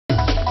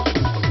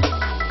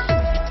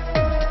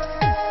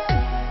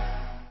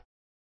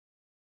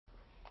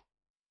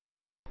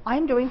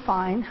I'm doing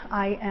fine.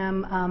 I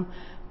am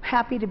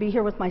happy to be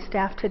here with my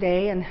staff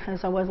today, and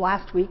as I was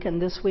last week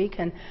and this week,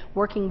 and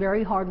working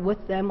very hard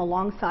with them,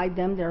 alongside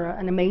them. They're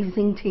an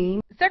amazing team.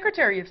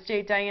 Secretary of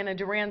State Diana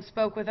Duran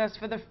spoke with us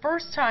for the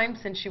first time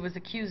since she was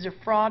accused of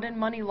fraud and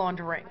money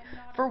laundering.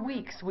 For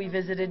weeks, we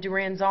visited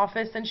Duran's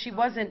office and she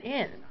wasn't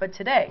in, but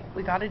today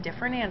we got a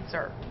different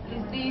answer.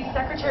 Is the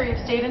Secretary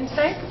of State in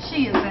today?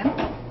 She is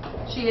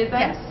in. She is in?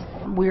 Yes.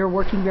 We are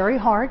working very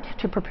hard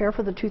to prepare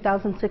for the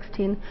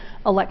 2016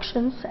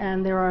 elections,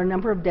 and there are a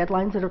number of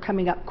deadlines that are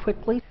coming up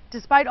quickly.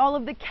 Despite all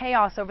of the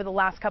chaos over the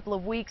last couple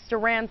of weeks,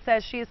 Duran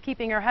says she is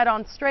keeping her head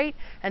on straight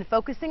and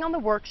focusing on the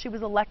work she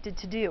was elected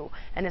to do.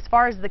 And as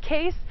far as the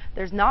case,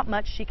 there's not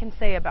much she can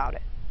say about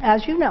it.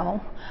 As you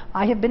know,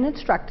 I have been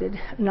instructed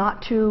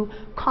not to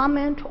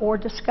comment or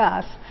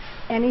discuss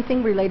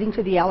anything relating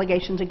to the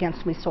allegations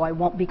against me, so I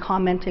won't be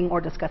commenting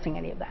or discussing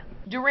any of that.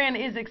 Duran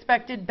is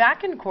expected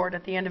back in court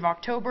at the end of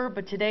October,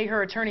 but today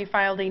her attorney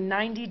filed a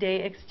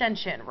 90-day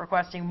extension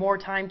requesting more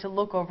time to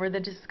look over the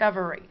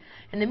discovery.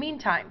 In the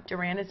meantime,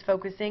 Duran is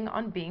focusing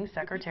on being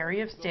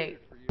Secretary of State.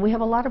 We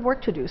have a lot of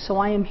work to do, so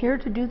I am here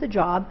to do the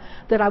job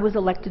that I was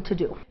elected to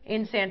do.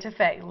 In Santa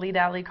Fe, Lee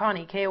Daly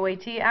Connie,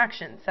 KOAT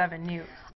Action 7 News.